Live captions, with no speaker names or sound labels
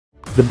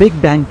The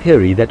Big Bang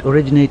theory that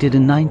originated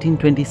in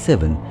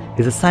 1927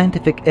 is a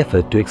scientific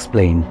effort to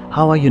explain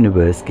how our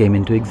universe came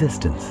into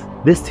existence.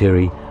 This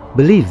theory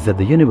believes that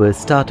the universe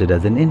started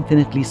as an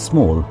infinitely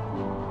small,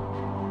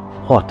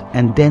 hot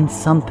and dense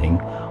something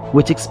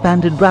which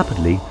expanded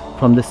rapidly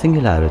from the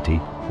singularity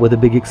with a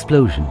big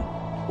explosion,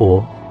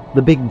 or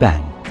the Big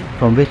Bang,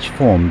 from which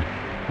formed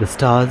the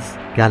stars,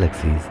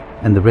 galaxies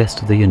and the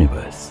rest of the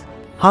universe.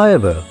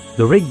 However,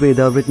 the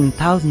Rigveda, written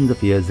thousands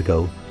of years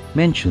ago,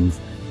 mentions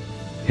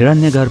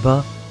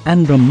Hiranyagarbha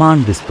and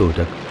Brahman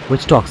Vispotak,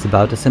 which talks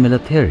about a similar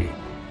theory.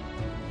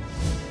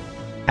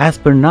 As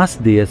per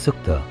Nasadiya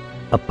Sukta,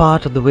 a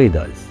part of the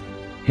Vedas,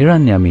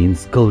 Hiranya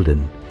means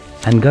golden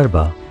and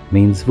Garbha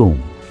means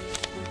womb.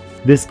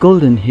 This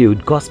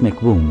golden-hued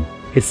cosmic womb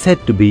is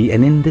said to be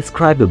an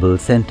indescribable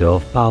center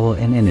of power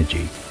and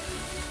energy,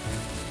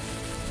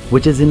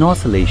 which is in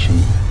oscillation,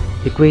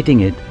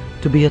 equating it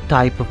to be a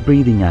type of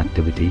breathing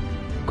activity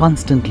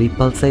constantly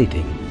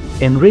pulsating.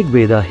 In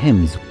Rigveda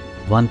hymns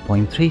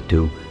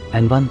 1.32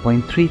 and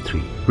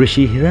 1.33,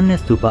 Rishi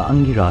Hiranyastupa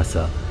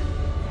Angirasa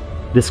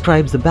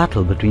describes a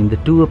battle between the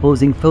two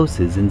opposing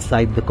forces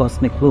inside the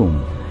cosmic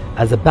womb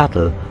as a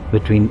battle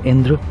between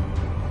Indra,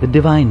 the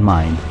divine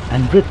mind,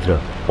 and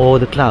Vritra, or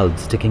the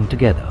clouds sticking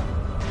together.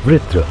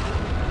 Vritra,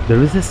 the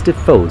resistive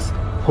force,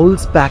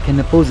 holds back and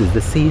opposes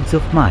the seeds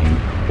of mind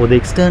or the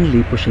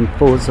externally pushing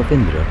force of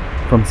Indra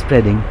from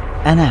spreading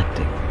and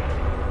acting.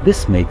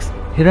 This makes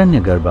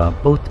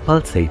Hiranyagarbha both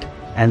pulsate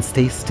and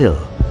stay still,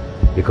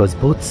 because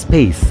both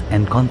space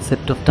and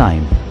concept of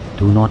time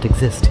do not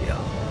exist here.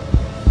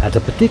 At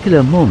a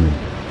particular moment,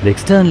 the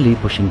externally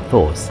pushing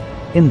force,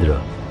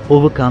 Indra,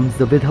 overcomes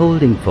the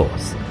withholding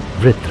force,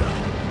 Vritra,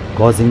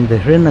 causing the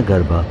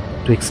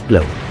Hiranyagarbha to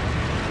explode.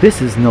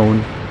 This is known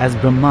as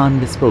Brahman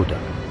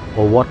Vispotak,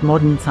 or what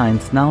modern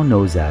science now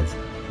knows as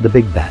the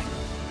Big Bang,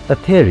 a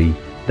theory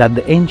that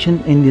the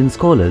ancient Indian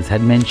scholars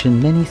had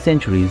mentioned many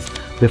centuries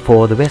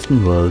before the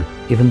Western world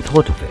even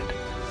thought of it.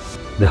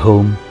 The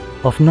home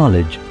of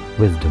knowledge,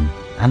 wisdom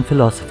and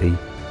philosophy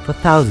for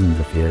thousands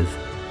of years,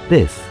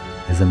 this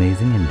is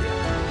Amazing India.